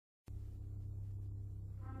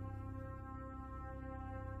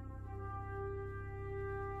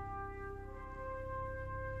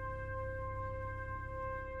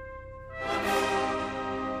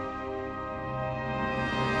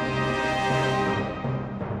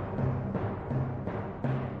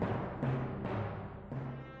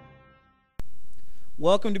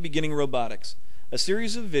Welcome to Beginning Robotics, a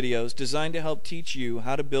series of videos designed to help teach you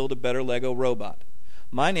how to build a better Lego robot.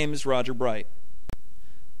 My name is Roger Bright.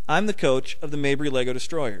 I'm the coach of the MABRY Lego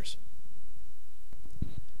Destroyers.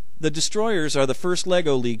 The Destroyers are the first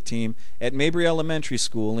Lego League team at MABRY Elementary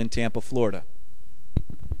School in Tampa, Florida.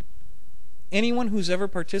 Anyone who's ever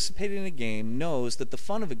participated in a game knows that the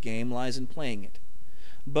fun of a game lies in playing it.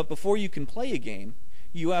 But before you can play a game,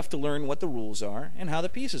 you have to learn what the rules are and how the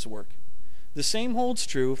pieces work. The same holds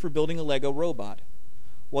true for building a Lego robot.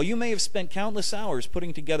 While you may have spent countless hours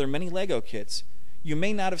putting together many Lego kits, you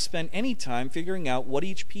may not have spent any time figuring out what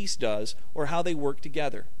each piece does or how they work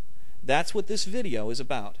together. That's what this video is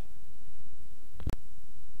about.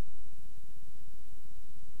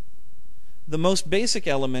 The most basic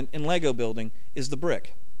element in Lego building is the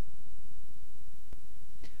brick.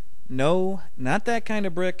 No, not that kind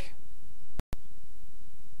of brick.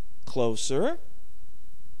 Closer.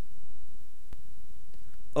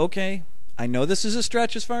 Okay, I know this is a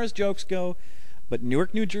stretch as far as jokes go, but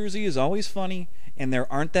Newark, New Jersey is always funny, and there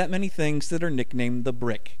aren't that many things that are nicknamed the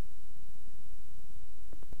brick.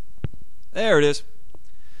 There it is.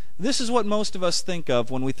 This is what most of us think of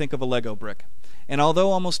when we think of a Lego brick. And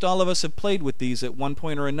although almost all of us have played with these at one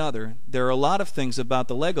point or another, there are a lot of things about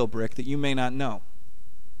the Lego brick that you may not know.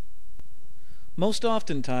 Most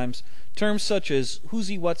oftentimes, terms such as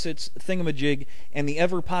who's-y what's-its, thingamajig, and the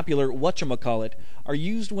ever-popular whatchamacallit are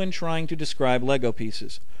used when trying to describe Lego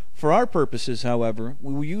pieces. For our purposes, however,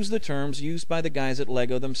 we will use the terms used by the guys at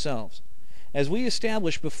Lego themselves. As we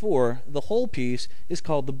established before, the whole piece is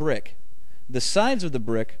called the brick. The sides of the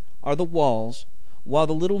brick are the walls, while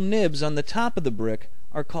the little nibs on the top of the brick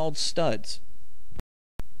are called studs.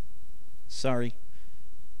 Sorry.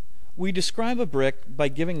 We describe a brick by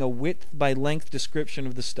giving a width by length description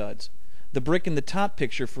of the studs. The brick in the top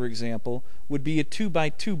picture, for example, would be a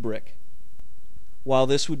 2x2 brick, while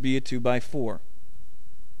this would be a 2x4.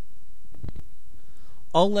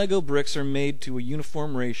 All Lego bricks are made to a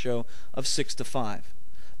uniform ratio of 6:5.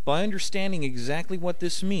 By understanding exactly what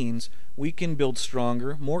this means, we can build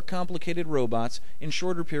stronger, more complicated robots in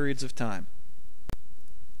shorter periods of time.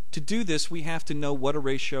 To do this, we have to know what a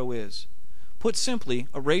ratio is. Put simply,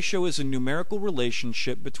 a ratio is a numerical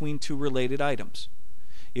relationship between two related items.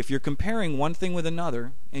 If you're comparing one thing with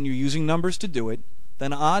another, and you're using numbers to do it,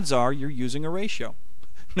 then odds are you're using a ratio.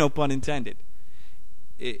 No pun intended.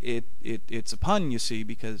 It's a pun, you see,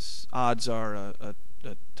 because odds are a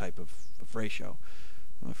type of ratio.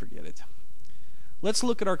 Oh, forget it. Let's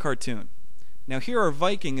look at our cartoon. Now here our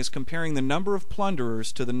Viking is comparing the number of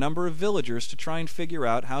plunderers to the number of villagers to try and figure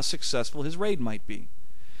out how successful his raid might be.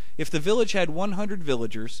 If the village had 100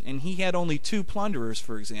 villagers and he had only 2 plunderers,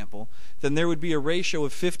 for example, then there would be a ratio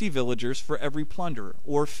of 50 villagers for every plunderer,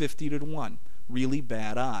 or 50-to-1. Really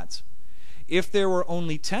bad odds. If there were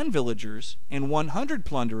only 10 villagers and 100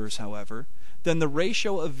 plunderers, however, then the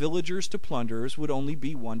ratio of villagers to plunderers would only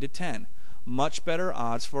be 1-to-10. Much better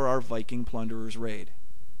odds for our Viking plunderers raid.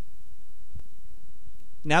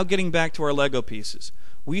 Now getting back to our Lego pieces,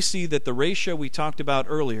 we see that the ratio we talked about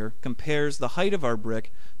earlier compares the height of our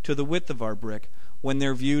brick to the width of our brick when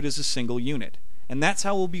they're viewed as a single unit. And that's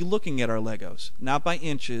how we'll be looking at our Legos, not by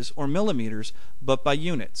inches or millimeters, but by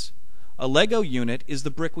units. A Lego unit is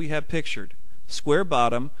the brick we have pictured, square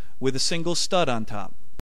bottom with a single stud on top.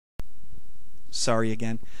 Sorry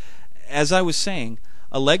again. As I was saying,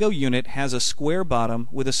 a Lego unit has a square bottom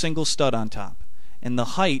with a single stud on top, and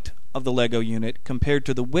the height of the Lego unit compared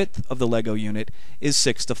to the width of the Lego unit is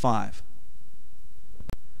 6:5.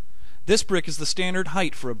 This brick is the standard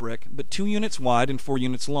height for a brick, but 2 units wide and 4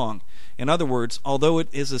 units long. In other words, although it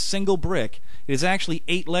is a single brick, it is actually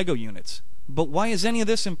 8 Lego units. But why is any of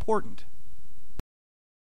this important?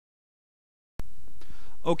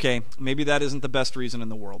 Okay, maybe that isn't the best reason in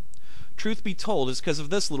the world. Truth be told, it's because of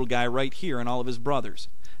this little guy right here and all of his brothers.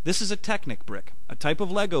 This is a Technic Brick, a type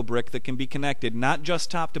of Lego brick that can be connected not just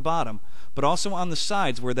top to bottom, but also on the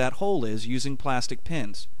sides where that hole is using plastic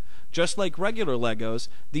pins. Just like regular Legos,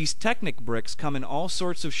 these Technic bricks come in all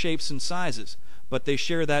sorts of shapes and sizes, but they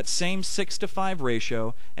share that same 6:5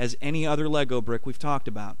 ratio as any other Lego brick we've talked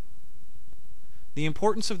about. The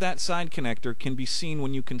importance of that side connector can be seen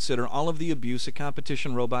when you consider all of the abuse a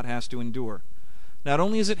competition robot has to endure. Not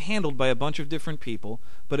only is it handled by a bunch of different people,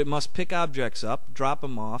 but it must pick objects up, drop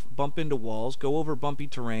them off, bump into walls, go over bumpy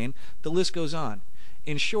terrain, the list goes on.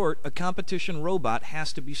 In short, a competition robot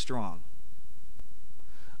has to be strong.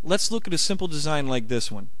 Let's look at a simple design like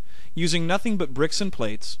this one, using nothing but bricks and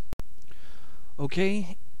plates.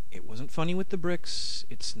 Okay, it wasn't funny with the bricks,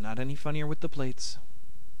 it's not any funnier with the plates.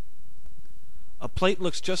 A plate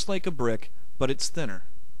looks just like a brick, but it's thinner.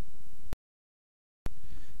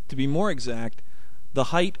 To be more exact,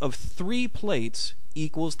 the height of 3 plates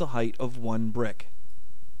equals the height of 1 brick.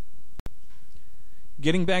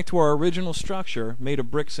 Getting back to our original structure, made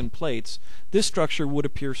of bricks and plates, this structure would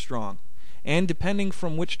appear strong, and depending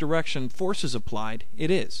from which direction force is applied,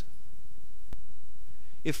 it is.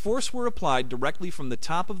 If force were applied directly from the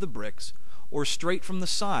top of the bricks, or straight from the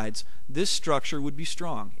sides, this structure would be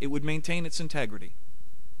strong. It would maintain its integrity.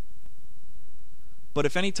 But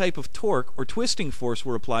if any type of torque or twisting force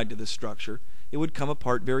were applied to this structure, it would come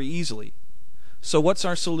apart very easily. So what's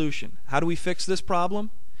our solution? How do we fix this problem?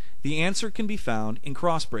 The answer can be found in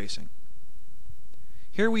crossbracing.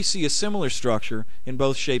 Here we see a similar structure in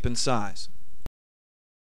both shape and size.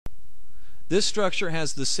 This structure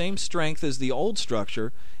has the same strength as the old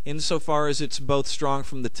structure insofar as it's both strong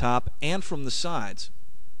from the top and from the sides.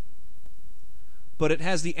 But it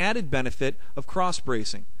has the added benefit of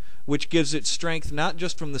crossbracing, which gives it strength not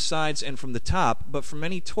just from the sides and from the top, but from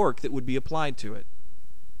any torque that would be applied to it.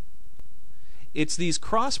 It's these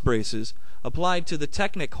cross braces applied to the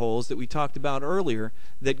Technic holes that we talked about earlier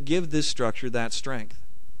that give this structure that strength.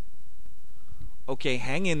 Okay,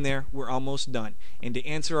 hang in there, we're almost done. And to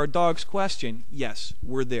answer our dog's question, yes,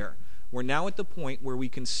 we're there. We're now at the point where we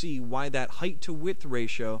can see why that height to width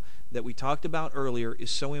ratio that we talked about earlier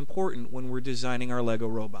is so important when we're designing our Lego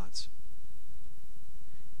robots.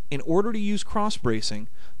 In order to use cross bracing,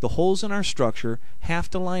 the holes in our structure have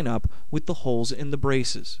to line up with the holes in the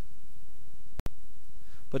braces.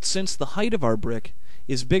 But since the height of our brick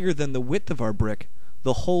is bigger than the width of our brick,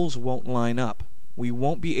 the holes won't line up. We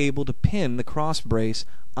won't be able to pin the cross brace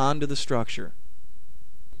onto the structure.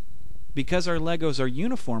 Because our Legos are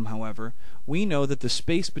uniform, however, we know that the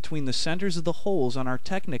space between the centers of the holes on our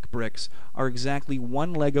Technic bricks are exactly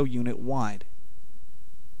 1 Lego unit wide.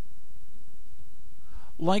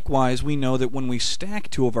 Likewise, we know that when we stack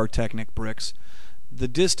 2 of our Technic bricks, the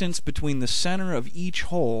distance between the center of each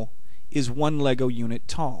hole is 1 Lego unit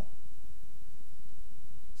tall.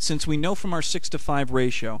 Since we know from our 6:5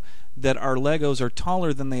 ratio that our Legos are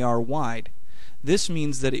taller than they are wide, this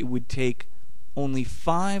means that it would take only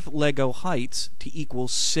 5 Lego heights to equal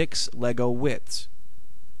 6 Lego widths,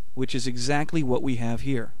 which is exactly what we have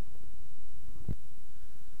here.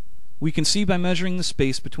 We can see by measuring the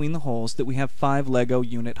space between the holes that we have 5 Lego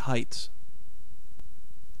unit heights.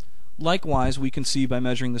 Likewise, we can see by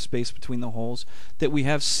measuring the space between the holes that we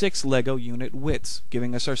have 6 Lego unit widths,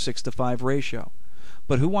 giving us our 6:5 ratio.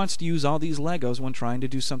 But who wants to use all these Legos when trying to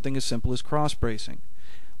do something as simple as cross bracing?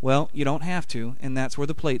 Well, you don't have to, and that's where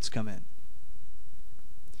the plates come in.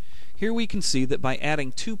 Here we can see that by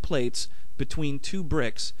adding 2 plates between 2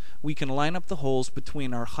 bricks, we can line up the holes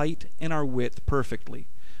between our height and our width perfectly,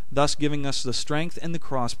 thus giving us the strength and the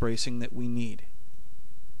cross bracing that we need.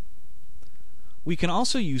 We can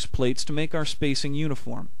also use plates to make our spacing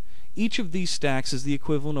uniform. Each of these stacks is the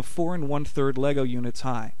equivalent of 4 1/3 Lego units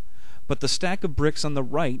high, but the stack of bricks on the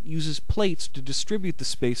right uses plates to distribute the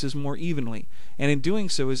spaces more evenly, and in doing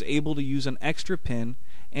so is able to use an extra pin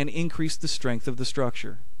and increase the strength of the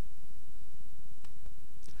structure.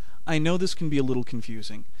 I know this can be a little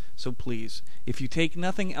confusing, so please, if you take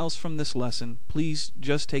nothing else from this lesson, please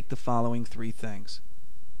just take the following 3 things.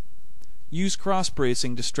 Use cross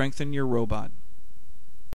bracing to strengthen your robot.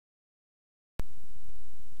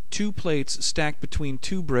 2 plates stacked between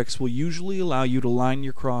 2 bricks will usually allow you to line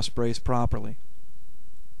your cross brace properly.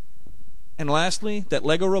 And lastly, that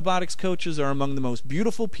Lego Robotics coaches are among the most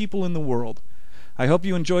beautiful people in the world. I hope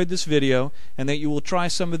you enjoyed this video and that you will try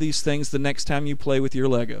some of these things the next time you play with your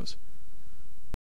Legos.